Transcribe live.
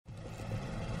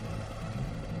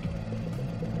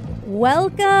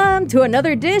Welcome to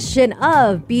another edition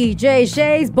of BJ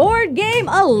Shea's Board Game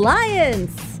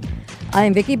Alliance.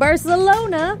 I'm Vicky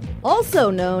Barcelona,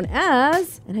 also known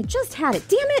as, and I just had it,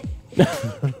 damn it.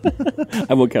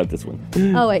 I won't count this one.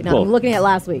 Oh, wait, no, I'm looking at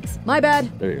last week's. My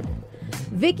bad. There you go.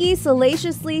 Vicky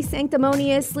salaciously,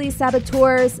 sanctimoniously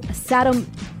saboteurs, sadom.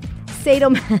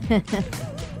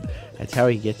 That's how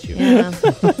he gets you. Yeah,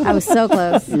 I was so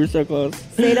close. You were so close.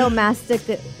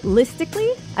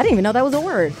 Sadomasochistically? I didn't even know that was a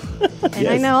word. And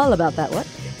I Yes. know all about that. What?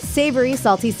 Savory,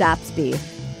 salty sapsby.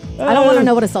 I don't want to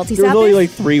know what a salty There sap was only is.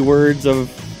 like 3 words of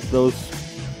those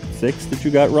 6 that you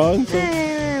got wrong. So.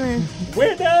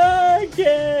 Winner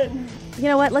again! You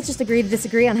know what? Let's just agree to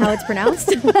disagree on how it's pronounced.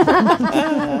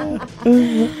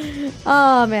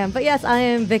 Oh, man. But yes, I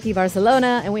am Vicky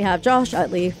Barcelona, and we have Josh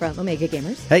Utley from Omega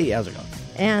Gamers. Hey, how's it going?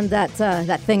 And that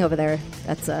thing over there,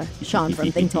 that's Sean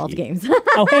from Think 12 Games.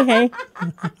 Oh, hey.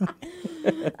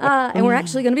 And we're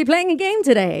actually going to be playing a game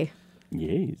today.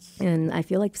 Yes. And I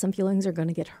feel like some feelings are going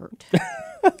to get hurt.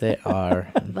 They are.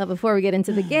 But before we get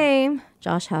into the game,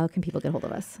 Josh, how can people get hold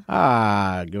of us?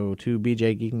 Go to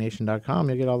bjgeeknation.com.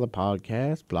 You'll get all the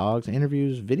podcasts, blogs,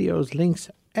 interviews, videos,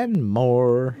 links, and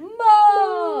more.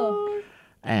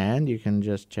 And you can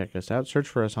just check us out. Search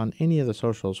for us on any of the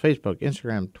socials: Facebook,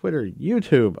 Instagram, Twitter,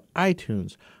 YouTube,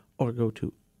 iTunes, or go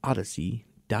to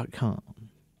odyssey.com.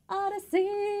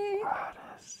 Odyssey.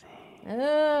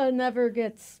 Never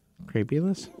gets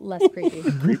Creepyless? less creepy.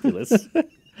 Creepyless.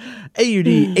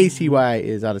 AUDACY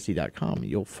is odyssey.com.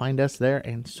 You'll find us there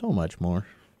and so much more.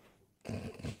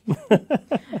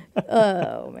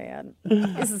 Oh, man.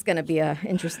 This is going to be an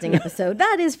interesting episode.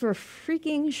 That is for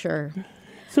freaking sure.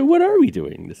 So what are we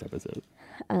doing this episode?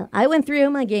 I went through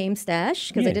my game stash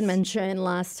because I Yes. did mention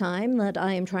last time that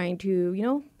I am trying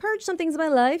to, purge some things in my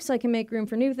life so I can make room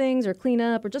for new things or clean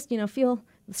up or just, feel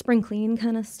the spring clean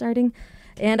kind of starting.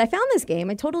 And I found this game.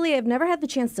 I've never had the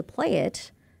chance to play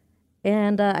it.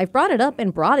 And I've brought it up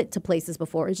and brought it to places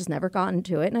before. It's just never gotten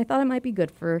to it. And I thought it might be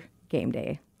good for game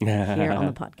day here on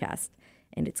the podcast.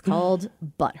 And it's called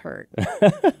Butthurt.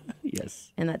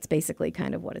 Yes. And that's basically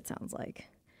kind of what it sounds like.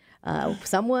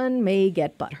 Someone may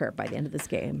get butthurt by the end of this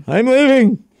game. I'm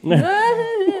leaving.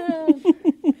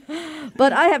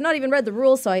 But I have not even read the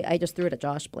rules, so I just threw it at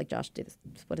Josh. Like, Josh, do this.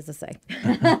 What does this say?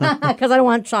 Because I don't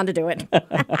want Sean to do it.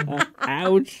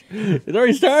 Ouch. It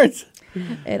already starts.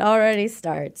 It already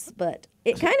starts. But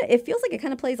it feels like it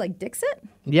kind of plays like Dixit.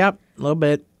 Yep, a little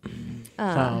bit.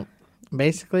 So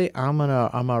basically, I'm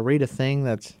gonna read a thing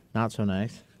that's not so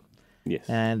nice. Yes.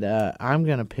 And I'm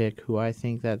going to pick who I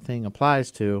think that thing applies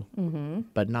to,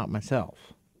 but not myself.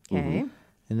 Okay.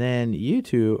 And then you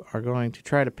two are going to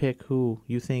try to pick who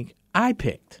you think I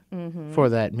picked for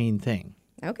that mean thing.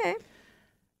 Okay.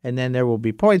 And then there will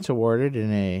be points awarded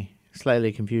in a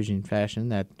slightly confusing fashion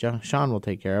that Sean will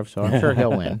take care of, so I'm sure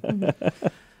he'll win.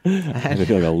 I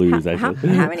feel like I'll lose, How actually.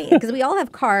 many? Because we all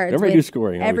have cards Everybody do with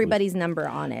scoring, obviously. everybody's number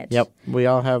on it. Yep. We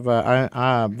all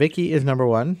have Vicky is number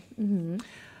 1.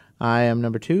 I am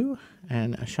number 2,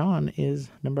 and Sean is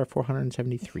number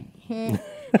 473.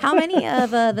 How many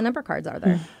of the number cards are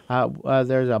there?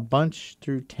 There's a bunch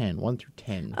through 10, 1 through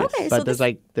 10. Okay, but so there's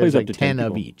plays up like to 10 10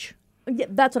 of people. each. Yeah,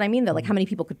 that's what I mean, though. Like, how many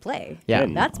people could play? Yeah.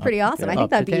 That's pretty awesome. I Up think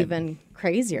to that'd be 10. even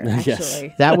crazier, Yes.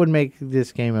 actually. That would make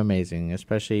this game amazing,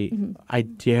 especially I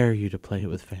dare you to play it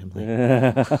with family.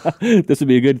 This would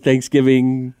be a good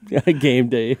Thanksgiving game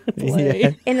day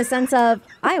play. In the sense of,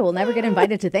 I will never get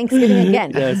invited to Thanksgiving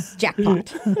again. Yes.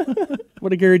 Jackpot.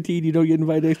 What a guaranteed you don't get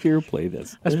invited next year. Play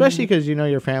this. Especially because,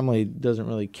 your family doesn't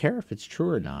really care if it's true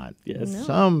or not. Yes. No.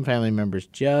 Some family members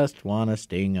just want to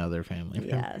sting other family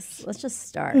members. Yes. Let's just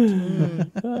start.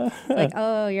 Like,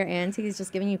 oh, your auntie's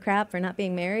just giving you crap for not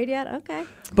being married yet? Okay.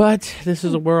 But this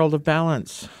is a world of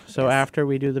balance. So after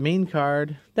we do the mean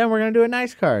card, then we're going to do a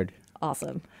nice card.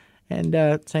 Awesome. And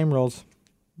same rules.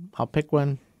 I'll pick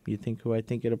one. You think who I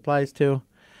think it applies to.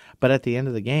 But at the end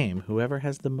of the game, whoever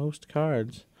has the most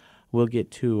cards will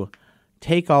get to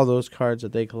take all those cards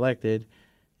that they collected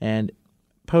and,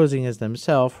 posing as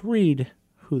themselves, read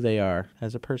who they are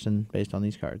as a person based on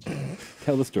these cards.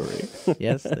 Tell the story.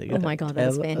 Yes. They get Oh, my to God. That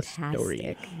is tell a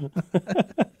story.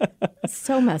 fantastic. It's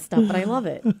so messed up, but I love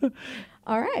it.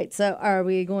 All right. So are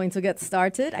we going to get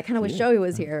started? I kind of wish Joey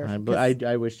was here.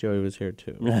 I wish Joey was here,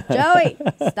 too. Joey,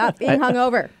 stop being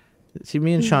hungover. See,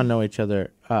 me and Sean know each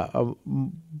other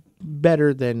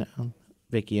better than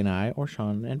Vicky and I, or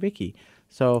Sean and Vicky.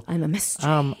 So I'm a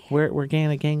mystery. we're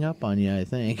gonna gang up on you, I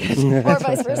think. Or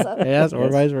vice versa. Yes, or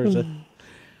vice versa.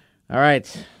 All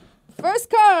right. First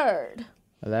card.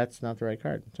 That's not the right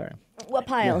card. Sorry. What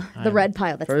pile? Yeah, the red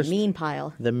pile. That's first- the mean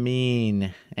pile. The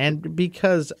mean. And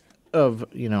because of,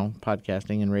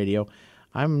 podcasting and radio,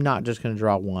 I'm not just going to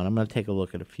draw one. I'm going to take a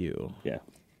look at a few. Yeah.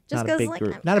 Just Not a because, big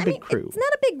group. Not a big crew. It's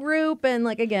not a big group, and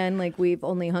again, we've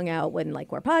only hung out when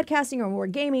we're podcasting or we're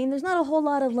gaming. There's not a whole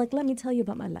lot of let me tell you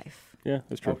about my life Yeah,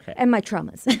 that's true. Okay. and my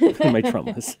traumas. My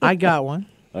traumas. I got one,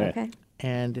 Okay.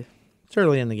 and it's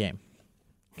early in the game.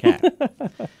 Cat.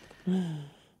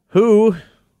 Who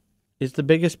is the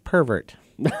biggest pervert?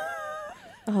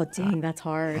 Oh, dang, that's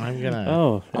hard. I'm gonna.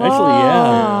 Oh, actually,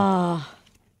 yeah. Oh.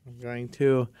 I'm going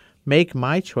to make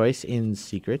my choice in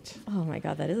secret, Oh my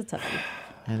God, that is a toughie.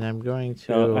 and I'm going to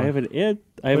So I have an put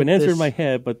answer this- in my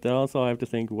head, but also I have to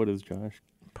think, what is Josh?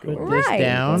 put going? this Right.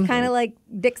 down. It's kind of like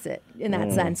Dixit in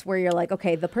that sense, where you're like,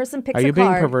 okay, the person picks Are you a being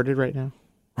card. perverted right now?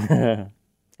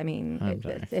 I mean, I'm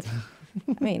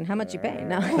sorry. how much you pay?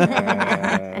 No.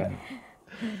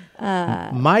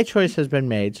 My choice has been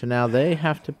made, so now they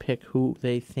have to pick who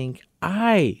they think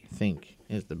I think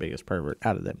is the biggest pervert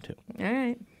out of them two. All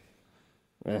right.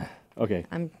 Okay.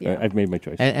 Yeah. I've made my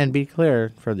choice. And be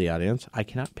clear for the audience, I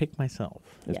cannot pick myself.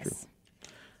 That's Yes. true.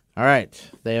 All right,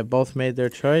 they have both made their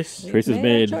choice. Choice is Our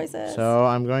made. choices. So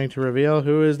I'm going to reveal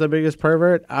who is the biggest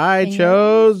pervert. I Fingers.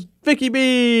 chose Vicky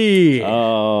B.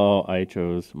 Oh, I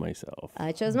chose myself.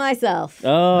 I chose myself.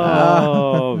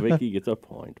 Oh, Vicky gets a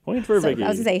point. Point for So Vicky. I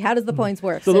was gonna say, how does the points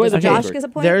work? So So, the way does the points Josh work- get a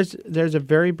point? There's a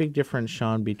very big difference,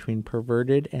 Sean, between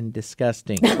perverted and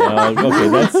disgusting.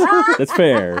 Okay, that's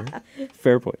fair.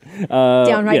 Fair point.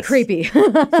 Downright yes. creepy. So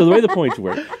the way the points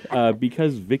work,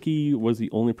 because Vicky was the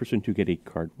only person to get a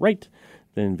card right,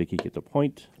 then Vicky gets a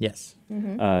point. Yes.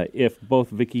 If both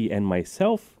Vicky and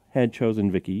myself had chosen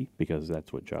Vicky, because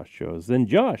that's what Josh chose, then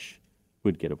Josh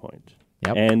would get a point.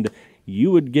 Yep. And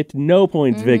you would get no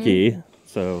points, Vicky.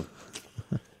 So,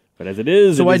 but as it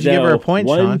is, So it why'd is you give her now a point,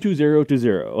 1 Sean? to 0 to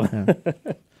 0.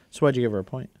 So why'd you give her a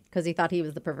point? Because he thought he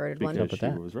was the perverted one. Because with she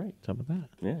that? was right. What's up with that?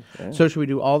 Yeah. So should we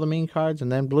do all the mean cards and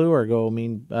then blue, or go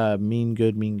mean,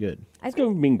 good, mean, good? Let's go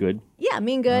mean good. Yeah,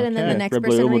 mean good, and then the Okay. next Red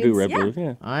person blue, we'll reads. do red yeah. blue.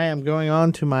 Yeah. I am going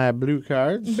on to my blue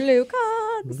cards. Blue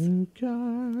cards. Blue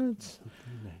cards.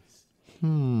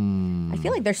 I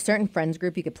feel like there's certain friends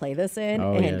group you could play this in,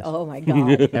 Oh, and yes. oh my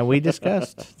God. And we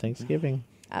discussed Thanksgiving.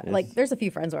 There's a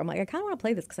few friends where I'm like, I kind of want to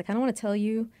play this because I kind of want to tell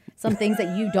you some things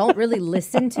that you don't really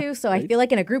listen to. So I feel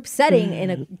like in a group setting, in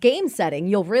a game setting,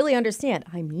 you'll really understand.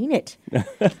 I mean it.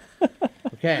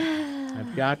 Okay.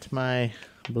 I've got my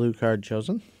blue card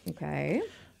chosen. Okay.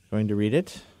 Going to read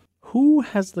it. Who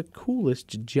has the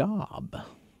coolest job?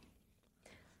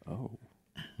 Oh.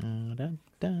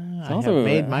 I also, have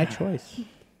made my choice.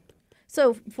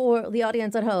 So for the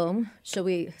audience at home, shall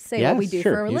we say Yes, what we do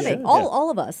sure, for a you living? should, All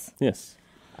of us. Yes.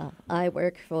 I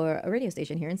work for a radio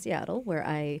station here in Seattle where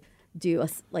I do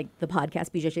the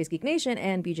podcast BJ Shea's Geek Nation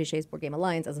and BJ Shea's Board Game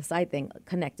Alliance as a side thing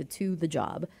connected to the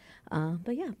job.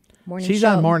 But yeah, morning She's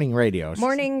show. on morning radio.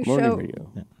 Morning Morning show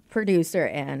radio. producer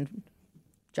and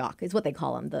jock is what they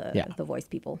call them, Yeah. the voice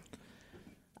people.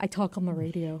 I talk on the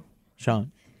radio.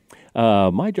 Sean.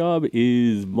 My job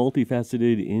is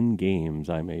multifaceted in games.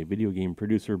 I'm a video game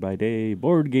producer by day,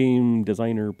 board game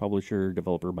designer, publisher,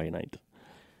 developer by night.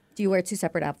 Do you wear two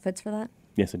separate outfits for that?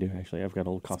 Yes, I do, actually. I've got a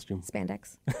little costume.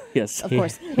 Spandex? Yes. Of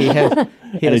course. He has And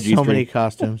a so G-string. many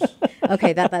costumes.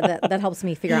 Okay, that helps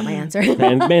me figure out my answer.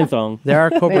 And man thong. There are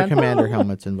Cobra Man. Commander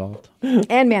helmets involved.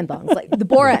 And man thongs, like the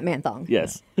Borat man thong.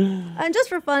 Yes. And just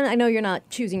for fun, I know you're not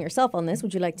choosing yourself on this.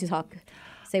 Would you like to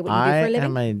say what you do I for a living?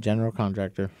 am a general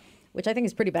contractor. Which I think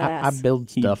is pretty badass. I build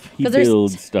stuff. He 'Cause there's-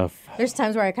 builds stuff. There's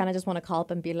times where I kind of just want to call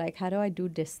up and be like, how do I do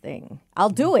this thing? I'll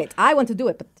do it. I want to do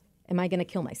it, but am I going to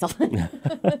kill myself?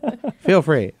 Feel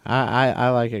free. I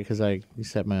like it because I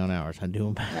set my own hours. I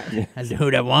do them. I do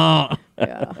what I want.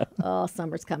 Yeah. Oh,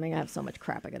 summer's coming. I have so much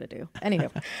crap I got to do. Anywho.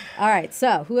 All right.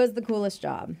 So who has the coolest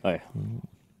job? I've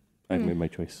made my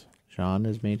choice. Sean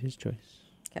has made his choice.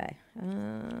 Okay.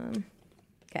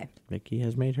 Okay. Vicky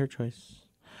has made her choice.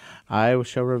 I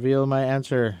shall reveal my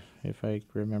answer if I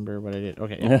remember what I did.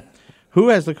 Okay. Yeah. Who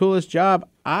has the coolest job?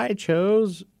 I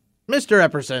chose Mr.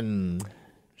 Epperson.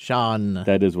 Sean.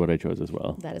 That is what I chose as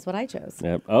well. That is what I chose.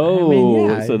 Yep. Oh,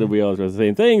 yeah. so that we all chose the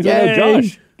same thing. So now Yay.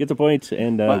 Josh gets a point,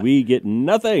 and we get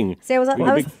nothing. See, I was What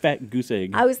a big fat goose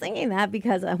egg. I was thinking that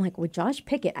because I'm like, would Josh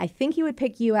pick it? I think he would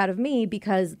pick you out of me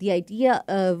because the idea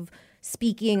of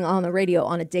speaking on the radio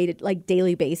on a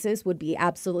daily basis would be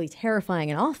absolutely terrifying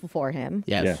and awful for him.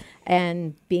 Yes. Yeah.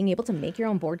 And being able to make your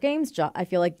own board games, I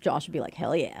feel like Josh would be like,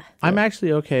 hell yeah. I'm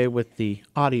actually okay with the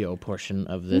audio portion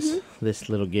of this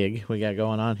little gig we got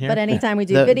going on here. But anytime we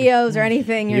do videos or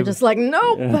anything, you're just like,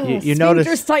 nope. You notice,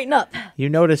 sphincters tighten up. You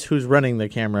notice who's running the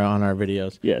camera on our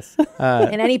videos. Yes.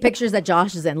 And any pictures that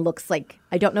Josh is in looks like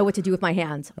I don't know what to do with my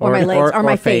hands or my legs or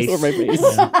my face. Or my face.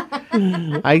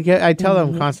 I tell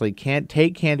them constantly, can't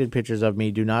take candid pictures of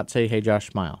me. Do not say, hey, Josh,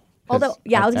 smile. Although,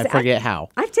 yeah, I forget how.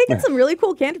 I've taken some really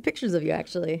cool candid pictures of you,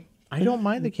 actually. I don't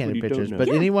mind the candid you pictures, don't but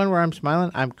know. anyone where I'm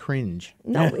smiling, I'm cringe.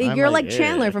 No, I'm you're like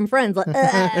Chandler from Friends. Like,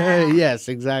 Yes,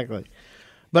 exactly.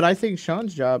 But I think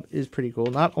Sean's job is pretty cool.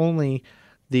 Not only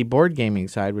the board gaming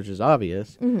side, which is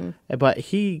obvious, but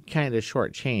he kind of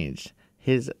shortchanged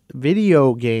his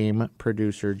video game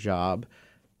producer job.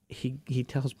 He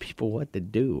tells people what to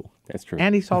do. That's true.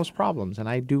 And he solves problems, and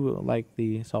I do like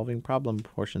the solving problem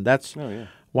portion. That's Oh, yeah.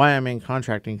 why I'm in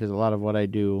contracting, because a lot of what I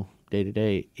do day to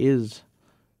day is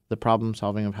the problem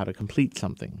solving of how to complete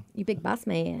something. you big boss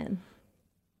man.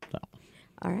 So.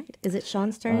 All right. Is it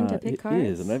Sean's turn to pick cards? It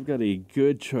is, and I've got a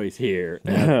good choice here.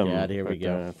 God, here we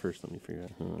go. First, let me figure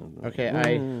out.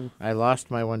 Okay, I lost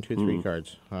my 1, 2, 3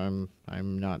 cards. I'm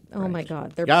not. Oh, my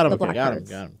God. They're Got the him. black Got him. cards.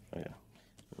 Got him. Oh, yeah.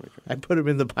 I put him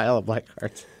in the pile of black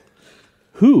cards.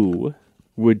 Who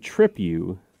would trip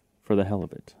you for the hell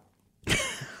of it?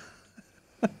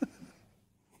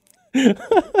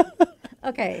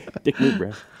 Okay. Dick move,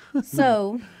 breath.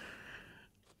 So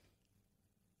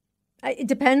it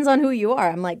depends on who you are.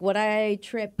 I'm like, would I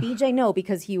trip BJ? No,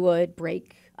 because he would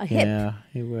break a hip. Yeah,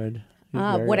 he would. He's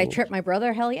very Would I old. trip my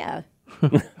brother? Hell yeah.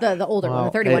 The older one,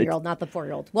 the 31-year-old, not the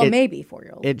 4-year-old. Well, maybe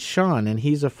 4-year-old. It's Sean, and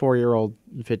he's a 4-year-old,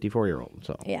 54-year-old.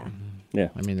 So Yeah. Yeah.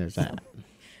 I mean, there's that.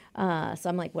 So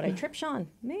I'm like, would I trip Sean?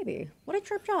 Maybe. Would I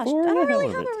trip Josh? For I the don't really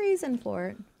hell of have it. a reason for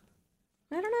it.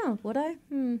 I don't know. Would I?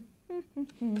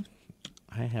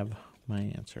 I have my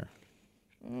answer.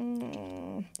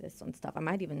 This one's tough. I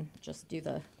might even just do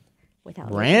the without.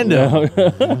 it. Random.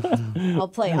 I'll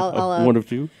play. I'll One of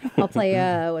two. I'll play.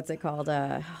 What's it called?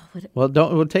 Well,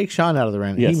 we'll take Sean out of the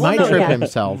random. Yes. He Well, might no, trip yeah.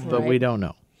 himself, but we Right. don't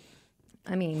know.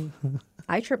 I mean,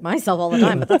 I trip myself all the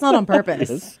time, but that's not on purpose.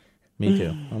 Yes. Me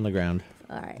too. On the ground.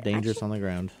 All right. Dangerous on the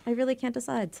ground. I really can't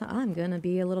decide, so I'm gonna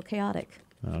be a little chaotic.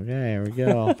 Okay, here we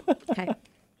go. Okay.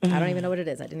 I don't even know what it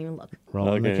is. I didn't even look.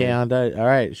 Rolling the Okay. K on die. All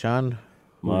right, Sean.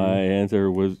 My answer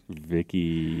was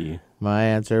Vicky. My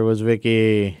answer was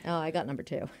Vicky. Oh, I got number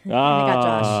 2. I got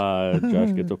Josh.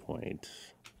 Josh gets a point.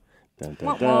 Dun, dun,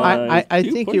 Wah, dun. wah. I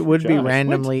 2 think points it would for be Josh. What?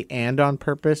 randomly and on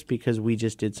purpose because we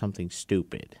just did something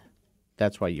stupid.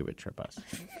 That's why you would trip us.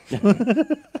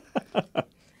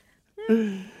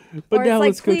 But Or now it's like,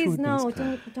 let's go to please, a no, base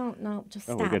card. don't, no, just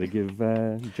Oh, stop. we got to give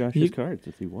Josh his cards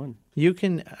if he won. You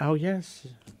can. Oh yes.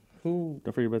 Who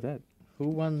Don't forget about that.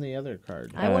 won the other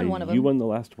card? I won one of them. You won the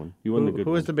last one. You won the Who good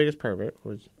was one. the biggest pervert?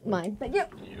 Was Mine. Thank you.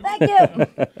 Thank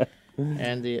you.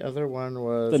 and the other one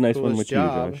was The nice one coolest with you,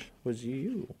 job Josh. was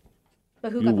you.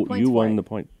 But who got the points You for won it? the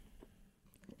point.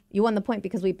 You won the point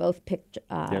because we both picked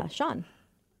Yep. Sean.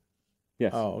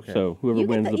 Yes. Oh, okay. So whoever You,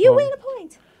 wins get the the, you point. win a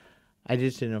point. I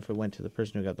just didn't know if it went to the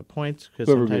person who got the points because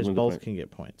Whoever sometimes wins the both point. can get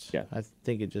points. Yeah. I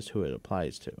think it's just who it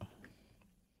applies to.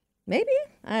 Maybe.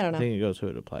 I don't I know. think it goes who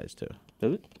it applies to.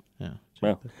 Does it? Yeah.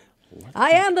 Well,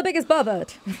 I am the biggest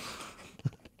pervert.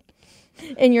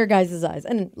 In your guys' eyes.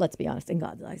 And let's be honest, in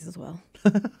God's eyes as well.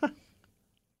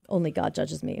 Only God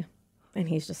judges me. And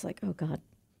he's just like, oh, God.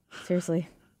 Seriously?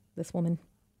 This woman?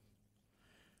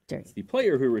 Dirty. the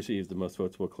player who receives the most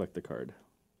votes will collect the card.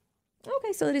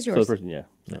 Okay, so it is So yours. the person, yeah.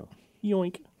 So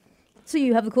yoink. So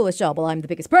you have the coolest job while I'm the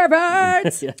biggest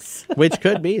pervert. Yes. Which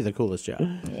could be the coolest job.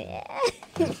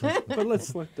 But let's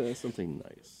select something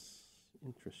nice,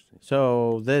 interesting.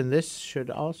 So then this should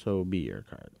also be your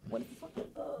card. What the fuck?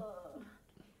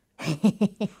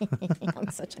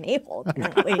 I'm such an a-hole,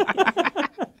 apparently.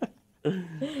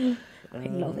 I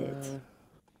love it.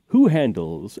 Who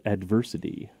handles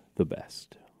adversity the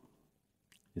best?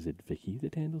 Is it Vicky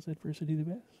that handles adversity the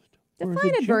best? Or is Define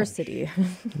it Josh? adversity.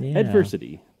 Yeah.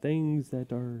 Adversity, things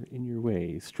that are in your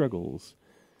way, struggles,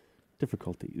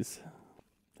 difficulties.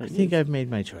 I think I've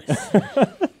made my choice.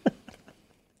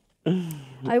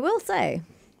 I will say,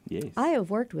 Yes. I have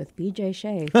worked with BJ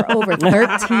Shea for over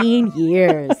 13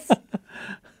 years.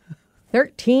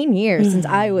 13 years since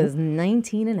I was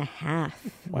 19 and a half.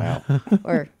 Wow.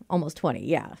 Or almost 20,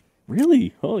 yeah.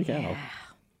 Really? Holy cow.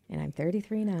 And I'm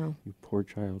 33 now. You poor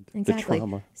child. Exactly. The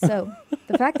trauma. So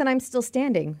the fact that I'm still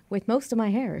standing with most of my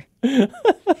hair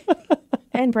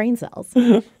and brain cells,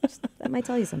 that might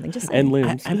tell you something. Just saying. And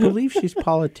limbs. I believe she's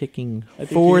politicking think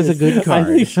for she the is. good I card.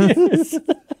 think she is.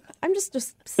 I'm just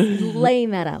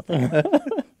laying that out there.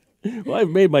 Well, I've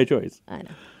made my choice. I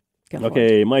know. Go for it.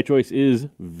 Okay, my choice is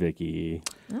Vicky.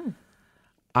 Oh.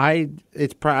 I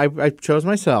chose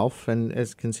myself, and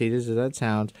as conceited as that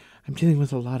sounds, I'm dealing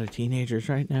with a lot of teenagers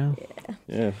right now.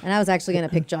 Yeah. And I was actually going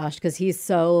to pick Josh because he's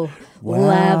so Wow,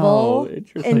 level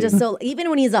interesting. and just so, even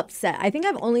when he's upset, I think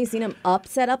I've only seen him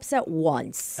upset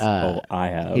once. Oh, I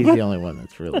have. He's the only one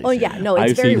that's really. oh, yeah. No,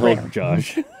 it's I've very seen rare. Hulk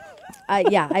Josh.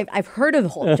 I've heard of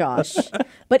Hulk Josh.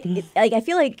 But I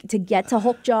feel like to get to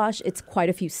Hulk Josh, it's quite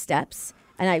a few steps.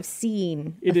 And I've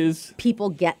seen It is. people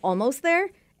get almost there.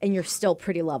 And you're still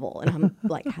pretty level. And I'm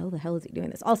like, how the hell is he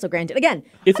doing this? Also, granted, again,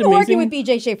 It's I've been working amazing- with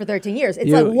BJ Shea for 13 years. It's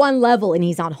Yeah. like one level and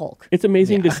he's on Hulk. It's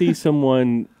amazing to see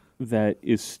someone that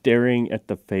is staring at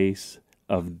the face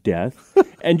of death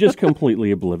and just completely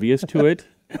oblivious to it.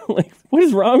 Like, what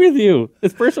is wrong with you?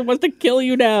 This person wants to kill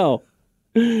you now.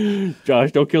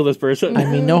 Josh, don't kill this person. I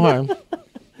mean, no harm.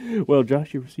 Well,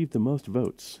 Josh, you received the most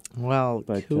votes. Well,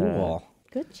 But, cool.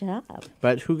 Good job.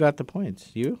 But who got the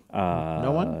points? You?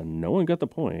 No one? No one got the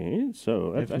point.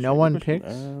 So If that's no a good one question.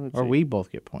 picks, Let's or see. we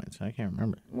both get points. I can't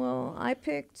remember. Well, I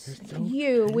picked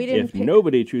you. We didn't If pick.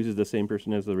 nobody chooses the same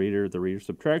person as the reader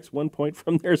subtracts 1 point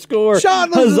from their score.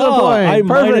 Sean loses a Huzzah! point. I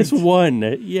minus Perfect.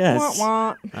 1. Yes.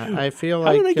 Wah, wah. I feel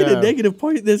How like did I get a negative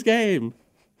point in this game?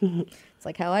 It's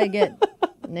like how I get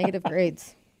negative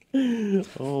grades.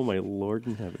 Oh, my Lord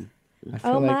in heaven. I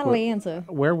feel Oh, like my we're, Lanza.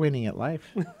 we're winning at life.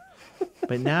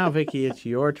 But now, Vicky, it's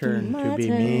your turn to My be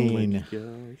turn. mean.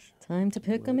 Gosh. Time to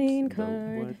pick a mean The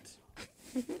card.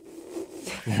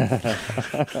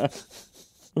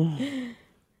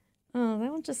 Oh,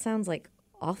 that one just sounds like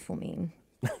awful mean.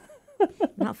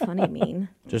 Not funny mean.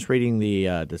 Just reading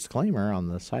the disclaimer on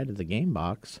the side of the game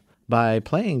box. By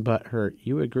playing Butthurt,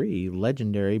 you agree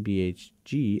Legendary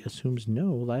BHG assumes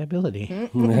no liability.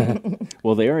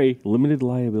 Well, they are a limited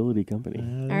liability company. That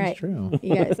All is right. true.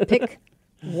 You guys pick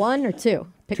one or two.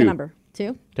 Pick a Two. number.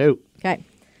 Two? Two. Okay.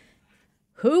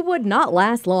 Who would not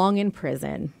last long in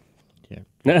prison?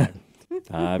 Yeah.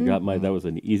 I've got my. That was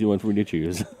an easy one for me to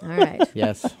choose. All right.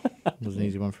 Yes. It was an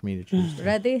easy one for me to choose.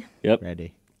 Ready? Yep.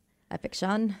 Ready. I pick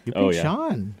Sean. You picked Oh, yeah.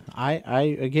 Sean.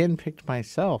 I again picked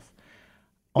myself.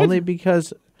 Only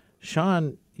because,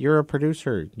 Sean, you're a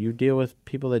producer. You deal with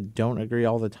people that don't agree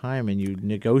all the time, and you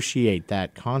negotiate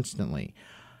that constantly.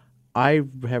 I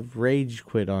have rage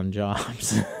quit on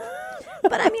jobs.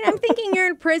 But I mean, I'm thinking you're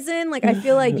in prison. Like, I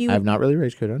feel like you. I've not really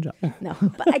rage quit on jobs. No,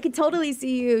 but I could totally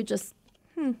see you just,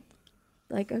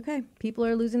 like, okay, people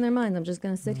are losing their minds. I'm just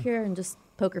going to sit here and just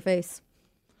poker face,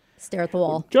 stare at the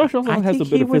wall. Josh also I has a think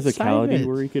bit he of would side physicality it.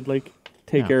 where he could like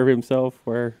take No. care of himself.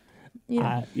 Where,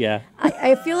 Yeah. yeah.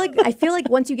 I feel like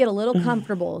once you get a little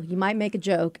comfortable, you might make a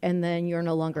joke and then you're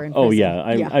no longer in prison. Oh yeah.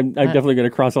 I'm definitely going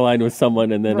to cross a line with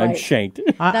someone and then I'm Right. shanked.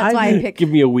 That's why I pick. Give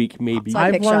me a week, maybe. So I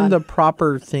I've pick learned Sean. the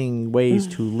proper ways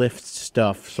to lift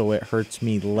stuff so it hurts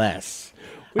me less.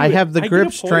 I wait, have the I get grip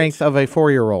a point? strength of a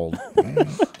 4-year-old.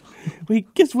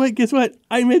 Wait, guess what? Guess what?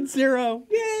 I'm at 0.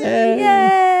 Yay!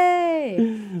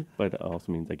 Yay! But it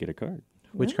also means I get a card.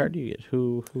 Which card do you get?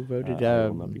 Who voted I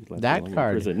will not be left that long in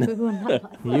card? prison.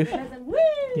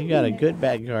 You got a good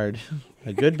bad card.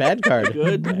 A good bad card.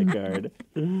 Good that card.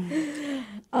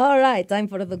 All right, time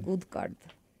for the good card.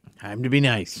 Time to be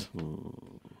nice.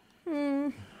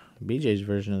 BJ's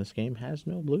version of this game has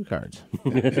no blue cards.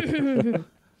 All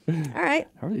right,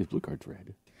 How are these blue cards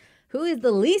red? who is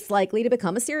the least likely to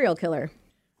become a serial killer?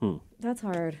 That's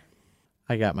hard.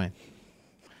 I got mine.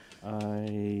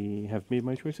 I have made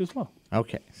my choice as well.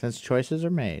 Okay, since choices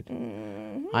are made,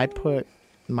 I put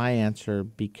my answer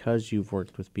because you've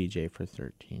worked with BJ for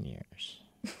 13 years.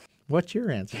 What's your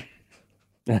answer?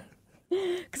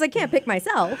 Because I can't pick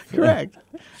myself. Correct.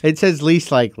 It says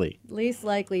least likely. Least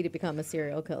likely to become a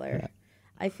serial killer.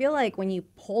 I feel like when you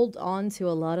hold on to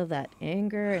a lot of that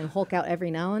anger and Hulk out every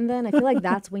now and then, I feel like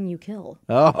that's when you kill.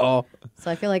 Oh, So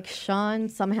I feel like Sean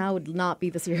somehow would not be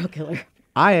the serial killer.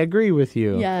 I agree with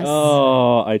you. Yes.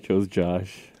 Oh, I chose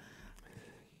Josh.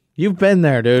 You've been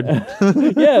there, dude.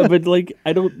 Yeah, but like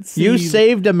I don't see. You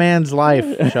saved a man's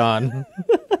life, Sean.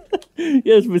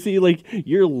 Yes, but see, like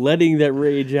you're letting that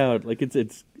rage out, like it's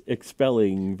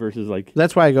expelling versus like.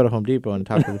 That's why I go to Home Depot and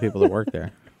talk to the people that work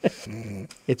there.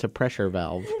 It's a pressure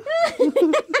valve.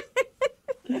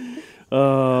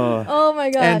 Oh my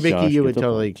gosh. And Vicky, Josh you would gets a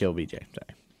totally kill BJ.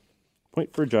 Sorry.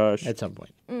 Point for Josh. At some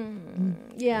point.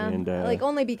 Yeah. And, like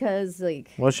only because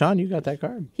like Well, Sean, you got that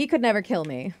card. he could never kill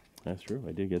me. That's true.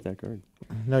 I did get that card.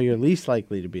 No, you're least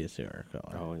likely to be a serial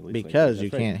killer. Oh, at least because likely. you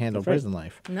That's right. can't handle That's right. prison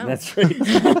life. No. That's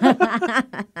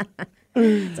right.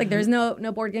 It's like there's no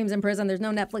board games in prison. There's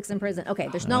no Netflix in prison. Okay,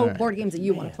 there's no All right. board games that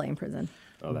you want to play in prison.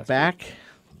 Oh, that's Back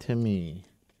to me.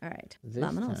 All right. This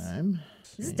Vamonos. time.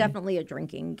 This is definitely a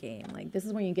drinking game. Like, this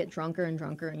is when you get drunker and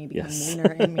drunker and you become Yes.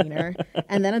 meaner and meaner.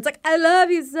 And then it's like, I love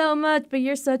you so much, but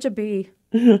you're such a bee.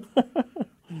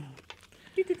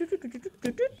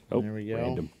 Oh, There we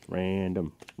go.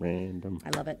 Random. I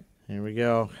love it. Here we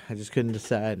go. I just couldn't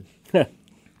decide.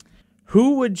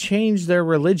 Who would change their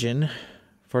religion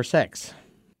for sex?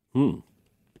 Oh,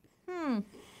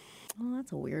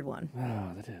 that's a weird one.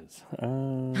 Oh, that is.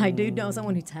 I do know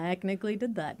someone who technically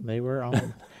did that. They were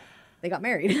on. They got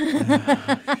married.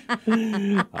 I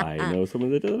know someone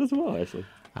that did that as well, actually.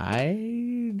 I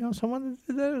know someone that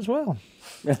did that as well.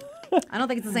 I don't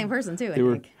think it's the same person, too, I They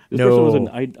were. think. This person was No.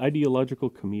 an ideological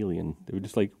chameleon. They were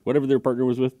just like, whatever their partner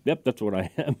was with, yep, that's what I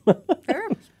am. Fair.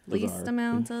 Least Bizarre.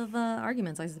 amount of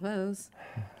arguments, I suppose.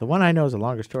 The one I know is a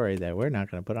longer story that we're not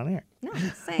going to put on air. No,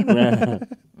 same. Oh,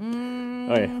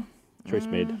 yeah. Choice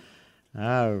made.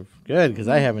 Oh, good, because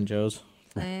I haven't chose.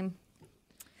 Same.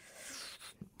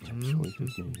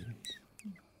 Choices made.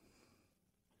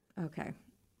 Okay.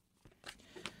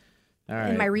 All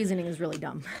And my right. reasoning is really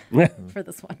dumb for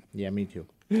this one. Yeah, me too.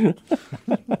 All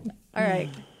right.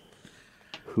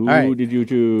 Who All right. did you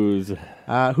choose?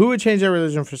 Who would change their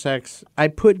religion for sex? I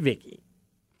put Vicky.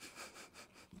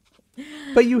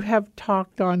 But you have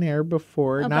talked on air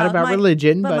before, not about my-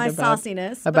 religion, but my about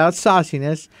sauciness. About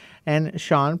sauciness. And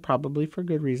Sean, probably for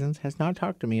good reasons, has not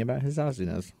talked to me about his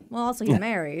sauciness. Well, also, he's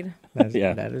married.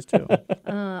 Yeah. That is true.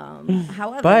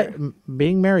 However, But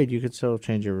being married, you could still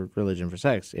change your religion for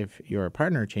sex. If your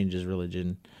partner changes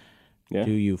religion, Yeah.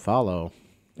 do you follow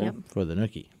Yep. for the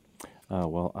nookie?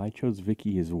 Well, I chose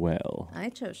Vicky as well. I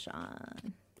chose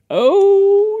Sean.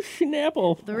 Oh,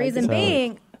 Schnapple. The reason So-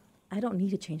 being, I don't need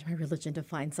to change my religion to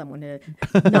find someone to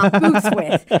knock boots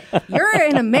with. You're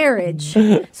in a marriage.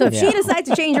 So if she Yeah. decides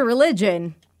to change her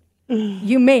religion,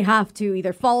 you may have to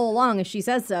either follow along if she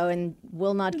says so and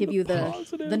will not give you the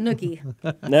nookie.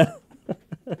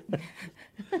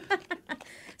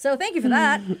 So thank you for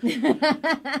that.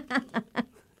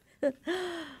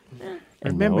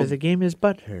 Remember, no. the game is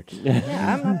butthurt.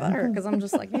 Yeah, I'm not butthurt because I'm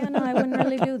just like, yeah, no, I wouldn't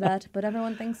really do that. But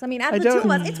everyone thinks, I mean, out of the two of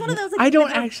us, it's one of those. Like, I don't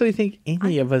you know, actually think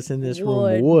any of us in this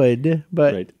room would. would,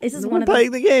 but Right. This is we're one of the.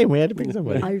 playing the game. We had to pick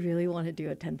somebody. I really want to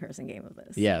do a 10-person game of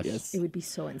this. Yes. Yes. It would be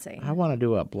so insane. I want to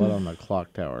do a Blood on the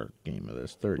Clock Tower game of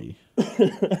this, 30.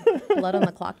 Blood on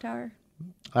the Clock Tower.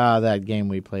 That game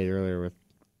we played earlier with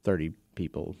 30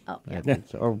 people. Oh, yeah.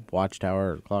 Or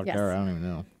Watchtower or Clock Yes. Tower, I don't even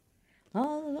know.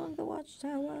 All along the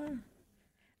watchtower.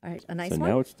 All right, a nice So one.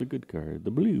 now it's the good card, the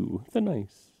blue, the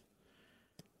nice.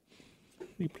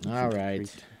 All right.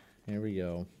 Here we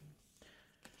go.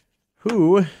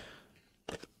 Who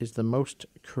is the most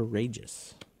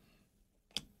courageous?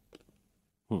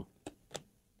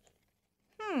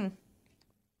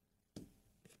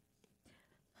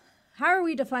 How are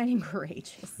we defining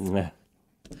courageous?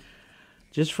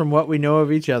 Just from what we know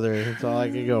of each other, that's all I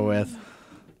could go with.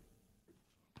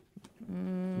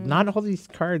 Not all these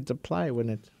cards apply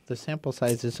when the sample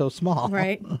size is so small.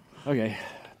 Right? Okay,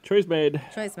 choice made.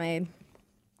 Choice made.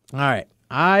 All right.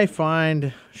 I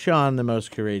find Sean the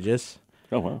most courageous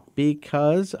Oh, wow.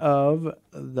 because of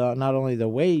not only the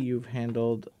way you've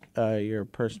handled your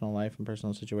personal life and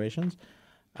personal situations,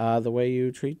 the way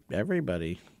you treat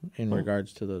everybody in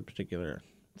regards to those particular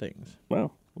things.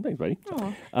 Wow. Well, thanks, buddy.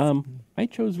 Aw. I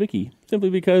chose Vicky simply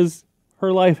because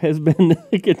her life has been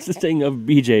consisting of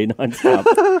BJ nonstop.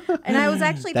 And I was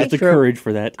actually That's the thinking, courage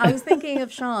for that. I was thinking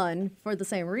of Sean for the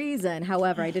same reason.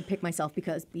 However, I did pick myself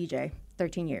because BJ,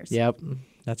 13 years. Yep.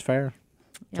 That's fair.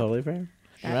 Totally fair.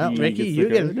 Well, He Ricky, gets you the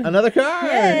get card. another card.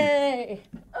 Yay!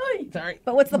 Sorry.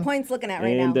 But what's the points looking at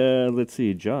right And now? let's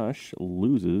see, Josh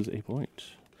loses a point.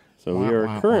 So we Wah, are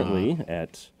wah, currently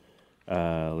at,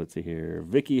 let's see here.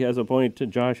 Vicky has a point,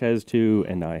 Josh has 2,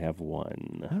 and I have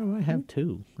 1. How do I have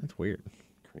 2? That's weird.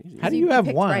 Crazy. How do You you have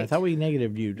picked 1? I right. thought we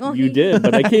negatived you. Well, You did,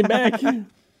 but I came back.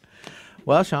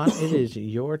 Well, Sean, it is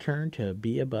your turn to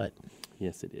be a butt.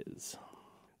 Yes, it is.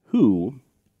 Who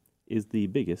is the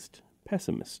biggest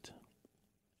pessimist?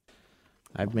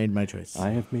 I've made my choice.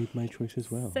 I have made my choice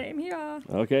as well. Same here.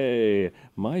 Okay,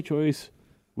 my choice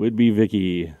would be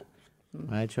Vicky.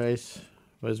 My choice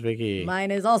was Vicky.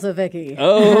 Mine is also Vicky.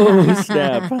 Oh,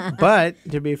 snap. But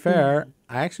to be fair,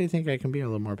 I actually think I can be a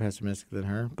little more pessimistic than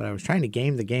her. But I was trying to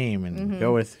game the game and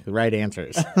go with the right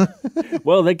answers.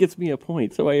 Well, that gets me a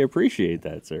point, so I appreciate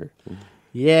that, sir.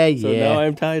 yeah. So now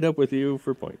I'm tied up with you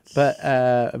for points. But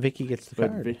Vicky gets the But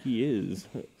card. Vicky is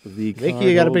the Vicky, card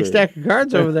you got a big holder. stack of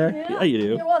cards over there. Yeah, you do.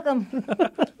 You're welcome.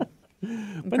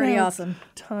 I'm pretty now- awesome.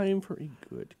 Time for a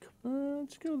good.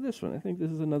 Let's go this one. I think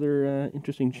this is another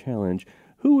interesting challenge.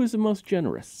 Who is the most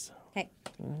generous? Okay.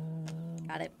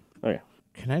 Got it. Okay.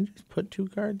 Can I just put 2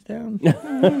 cards down?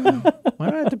 Why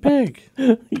do I have to pick?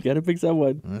 You got to pick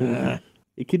someone.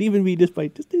 It could even be just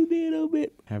a little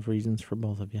bit. Have reasons for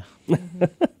both of you.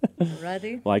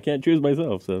 Ready? Well, I can't choose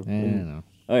myself, so. I don't know.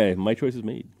 Okay, my choice is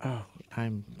made. Oh,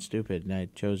 I'm stupid, and I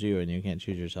chose you, and you can't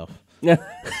choose yourself.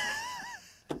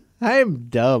 I'm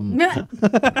dumb.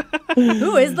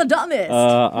 Who is the dumbest?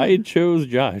 I chose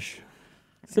Josh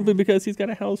simply because he's got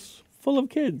a house full of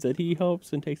kids that he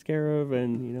helps and takes care of,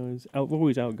 and is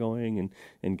always outgoing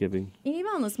and giving. Even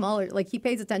on the smaller, like he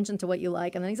pays attention to what you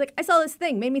like, and then he's like, "I saw this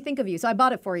thing, made me think of you, so I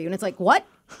bought it for you." And it's like, "What?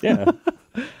 Yeah.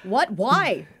 What?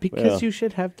 Why?" Because Well, you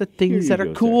should have the here things you that are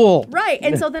go, cool. Right.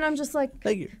 And so then I'm just like,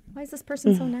 Thank you. why is this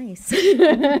person so nice?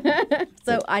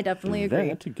 So I definitely agree.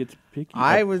 That gets picky.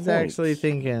 I up was points. actually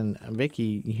thinking,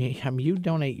 Vicky, you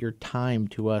donate your time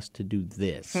to us to do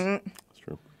this. That's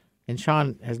true. And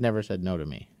Sean has never said no to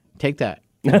me. Take that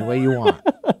the way you want.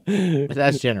 But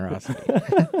that's generosity.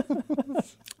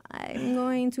 I'm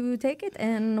going to take it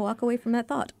and walk away from that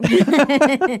thought.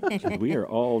 We are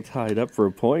all tied up for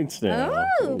points now.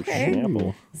 Oh, okay.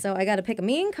 Schnapple. So I got to pick a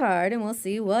mean card, and we'll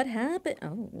see what happens.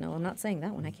 Oh, no, I'm not saying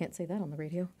that one. I can't say that on the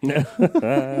radio.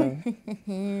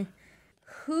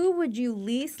 Who would you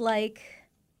least like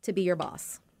to be your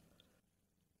boss?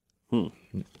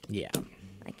 Yeah.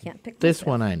 I can't pick This myself.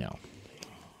 one I know.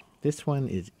 This one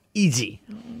is easy.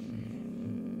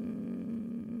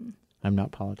 I'm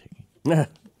not politicking.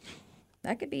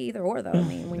 That could be either or, though. I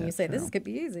mean, when you say this could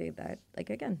be easy, that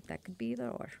could be either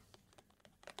or.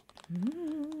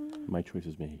 My choice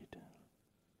is made.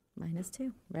 Mine is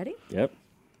too. Ready? Yep.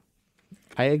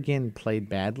 I again played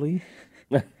badly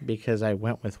because I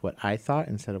went with what I thought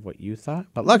instead of what you thought.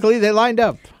 But luckily they lined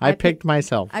up. I picked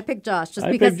myself. I picked Josh just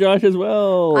I because picked Josh as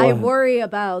well. I worry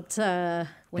about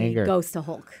when Anger. he goes to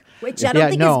Hulk, which I don't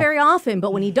think is very often.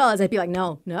 But when he does, I'd be like,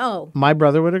 no. My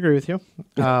brother would agree with you.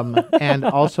 And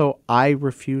also, I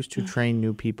refuse to train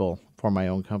new people for my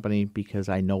own company because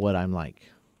I know what I'm like.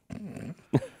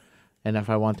 And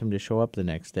if I want them to show up the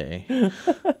next day,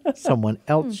 someone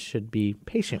else should be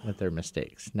patient with their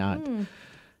mistakes, not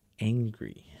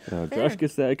angry. Josh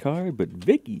gets that card, but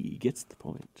Vicky gets the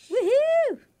point.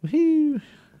 Woohoo! Woohoo.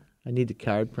 I need a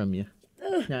card from you.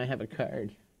 Now I have a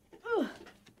card.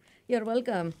 You're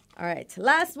welcome. All right,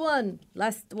 last one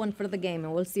for the game,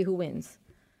 and we'll see who wins.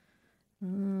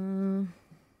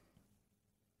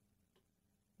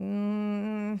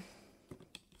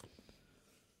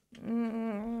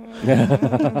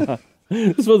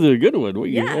 This was a good one. What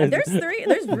you Yeah, there's three.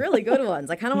 There's really good ones.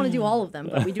 I kind of want to do all of them,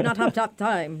 but we do not have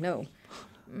time. No.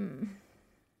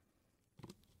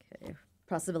 Okay,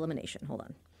 process of elimination. Hold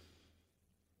on.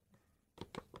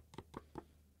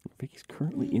 Vicky's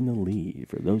currently in the lead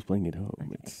for those playing at home.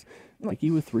 Okay. It's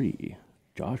Vicky with 3,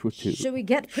 Josh with 2. Should we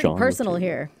get pretty Sean with personal 2.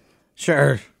 here?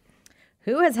 Sure.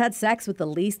 Who has had sex with the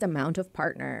least amount of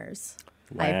partners?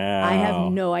 Wow. I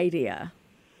have no idea.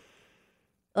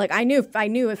 Like I knew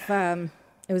if it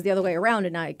was the other way around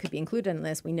and I could be included in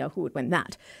this, we know who would win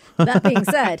that. That being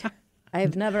said, I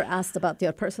have never asked about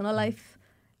their personal life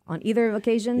on either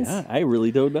occasions. Yeah, I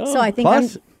really don't know. So I think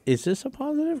Plus, is this a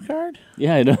positive card?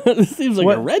 Yeah, I know. This seems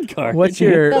like a red card. What's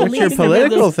your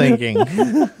political thinking?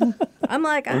 I'm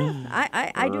like,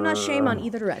 I do not shame on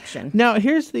either direction. Now,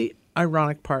 here's the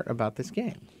ironic part about this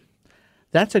game.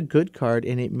 That's a good card,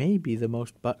 and it may be the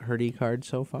most butt-hurty card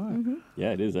so far.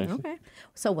 Yeah, it is actually. Okay.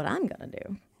 So what I'm going to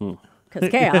do, because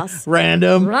chaos.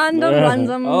 Random.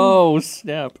 Random. Oh,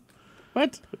 snap.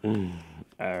 What?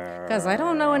 Because I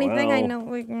don't know anything. well. I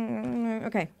know.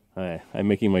 Okay. I'm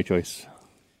making my choice.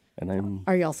 And I'm...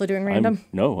 Are you also doing random?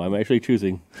 No, I'm actually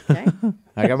choosing. Okay.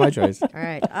 I got my choice. All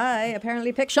right. I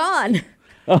apparently picked Sean.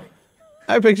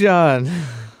 I picked John.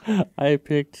 I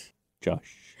picked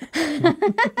Josh.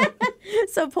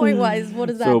 So point-wise, what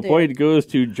does that So do? point goes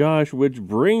to Josh, which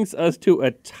brings us to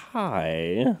a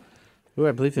tie Ooh,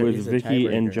 I believe there with is a Vicky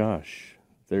and tiebreaker. Josh.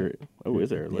 Is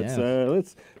there? Let's Yeah.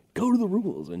 let's go to the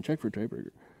rules and check for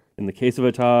tiebreaker. In the case of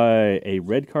a tie, a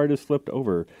red card is flipped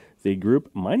over. The group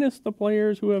minus the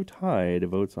players who have tied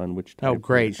votes on which tie. Oh,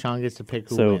 great. Sean gets to pick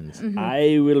who So wins.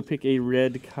 I will pick a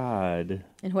red card,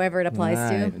 And whoever it applies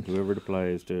Right. to. and whoever it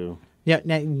applies to. Yeah,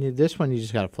 now, this one you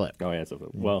just got to flip. Oh yeah,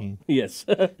 so well, yes.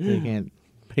 You can't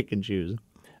pick and choose.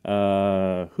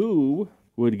 Who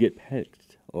would get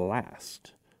picked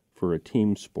last for a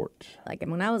team sport? Like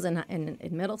when I was in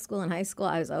middle school and high school,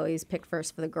 I was always picked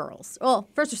first for the girls. Well,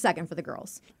 first or second for the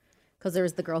girls. Because there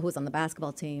was the girl who was on the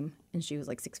basketball team, and she was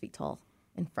like 6 feet tall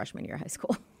in freshman year of high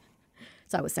school.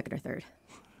 So I was second or third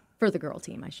for the girl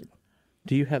team, I should.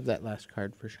 Do you have that last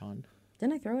card for Sean?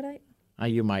 Didn't I throw it at?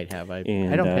 You might have. I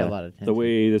And, don't pay a lot of attention. The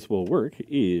way this will work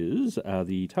is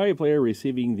the tie player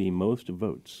receiving the most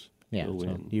votes yeah, will so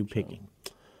win. you picking.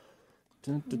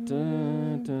 Dun, dun,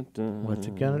 dun, dun, dun. What's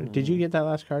it gonna? Did you get that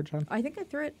last card, John? I think I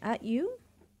threw it at you.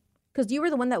 Because you were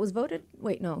the one that was voted.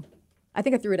 Wait, no. I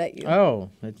think I threw it at you. Oh,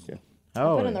 it's Yeah. I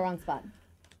oh, put it in the wrong spot.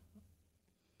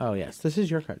 oh yes. This is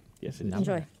your card. Yes, it is.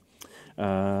 Enjoy.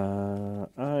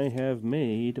 I have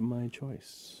made my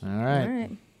choice. All right. All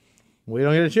right. We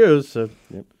don't get to choose. So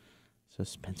Yep.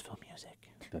 suspenseful music.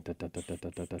 Da, da, da, da, da,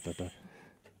 da, da, da,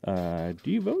 da.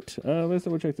 Do you vote? Let's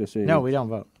double check this. No, we don't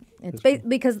vote. It's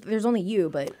because there's only you,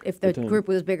 but if the group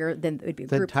was bigger, then it would be a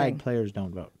The group tied thing. players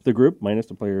don't vote. The group minus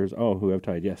the players. Oh, who have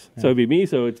tied? Yes. So it'd be me.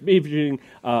 So it's me choosing.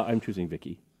 I'm choosing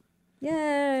Vicky.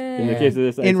 Yay. In the case of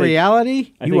this, I In think-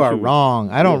 reality, I you think are she would- wrong.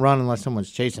 I don't Yeah. run unless someone's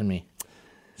chasing me.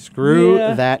 Screw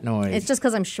Yeah. that noise. It's just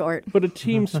because I'm short. But a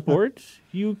team sport,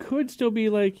 you could still be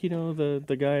like,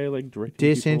 the guy like directing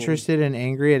people. disinterested and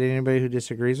angry at anybody who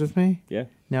disagrees with me. Yeah.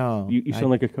 No, You sound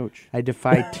like a coach. I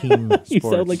defy team sports. You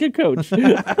sound like a coach.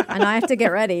 And I have to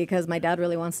get ready because my dad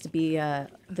really wants to be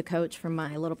the coach for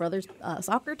my little brother's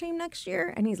soccer team next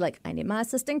year. And he's like, I need my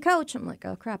assistant coach. I'm like,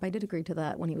 oh, crap. I did agree to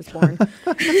that when he was born.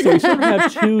 So we sort of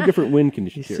have two different win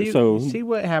conditions here. see, So see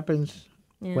what happens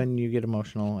Yeah. when you get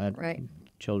emotional at Right.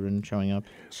 children showing up.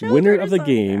 winner of the Children are so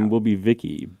game proud. will be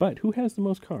Vicky. But who has the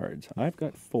most cards? I've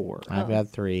got 4. I've got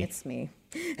 3. It's me.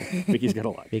 Vicky's got a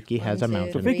lot. Vicky has a 1, 2,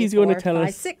 mountain. So 3, Vicky's going to 4, tell 5,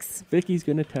 us. 6. Vicky's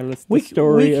going to tell us the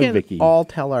story we of can Vicky. all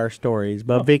tell our stories,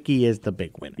 but Vicky is the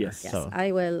big winner. Yes. Yes, So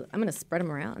I will. I'm going to spread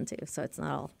them around too, so it's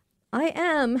not all. I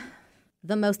am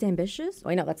the most ambitious.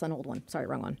 Wait, no, that's an old one. Sorry,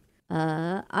 wrong one.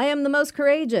 I am the most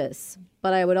courageous,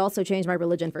 but I would also change my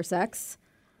religion for sex,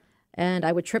 and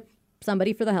I would trip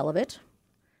somebody for the hell of it.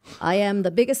 I am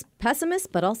the biggest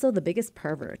pessimist, but also the biggest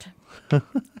pervert. you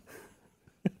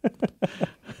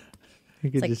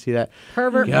could like- just see that.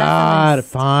 Pervert. God,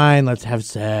 pessimist. fine, let's have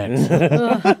sex.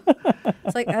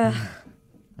 It's like,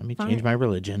 Let me change my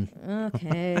religion.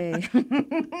 okay.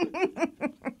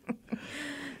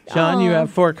 Sean, you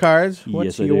have 4 cards. What's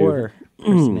Yes, I do. your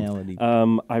personality?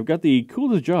 I've got the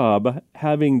coolest job,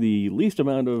 having the least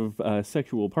amount of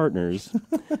sexual partners,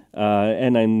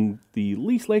 and I'm the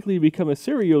least likely to become a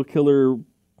serial killer.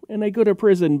 And I go to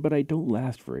prison, but I don't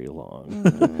last very long.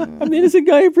 I'm the innocent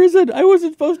guy in prison. I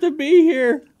wasn't supposed to be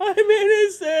here. I'm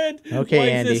innocent. Okay, Why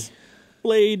Andy. is this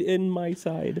blade in my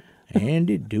side?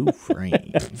 Andy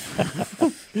Dufresne.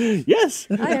 Yes.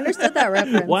 I understood that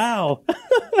reference. Wow.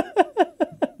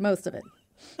 Most of it.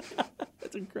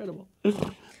 That's incredible.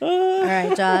 All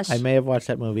right, Josh. I may have watched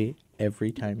that movie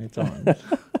every time it's on.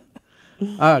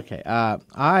 Okay.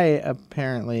 I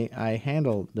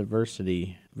handle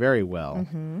diversity very well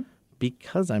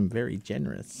because I'm very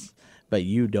generous, but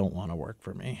you don't want to work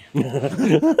for me.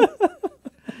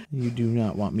 You do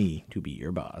not want me to be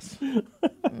your boss.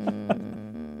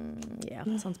 Yeah,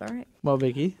 sounds about right. Well,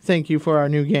 Vicky, thank you for our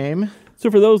new game.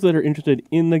 So for those that are interested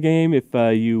in the game, if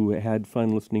you had fun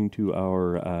listening to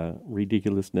our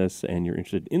ridiculousness and you're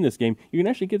interested in this game, you can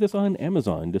actually get this on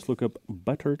Amazon. Just look up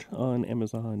Butthurt on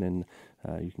Amazon and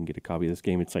you can get a copy of this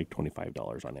game. It's like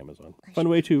 $25 on Amazon. Fun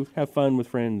way to have fun with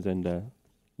friends and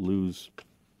lose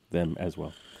them as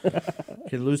well. You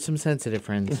could lose some sensitive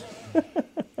friends.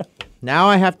 Now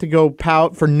I have to go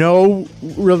pout for no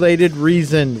related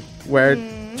reason. Where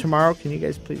tomorrow, can you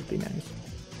guys please be nice?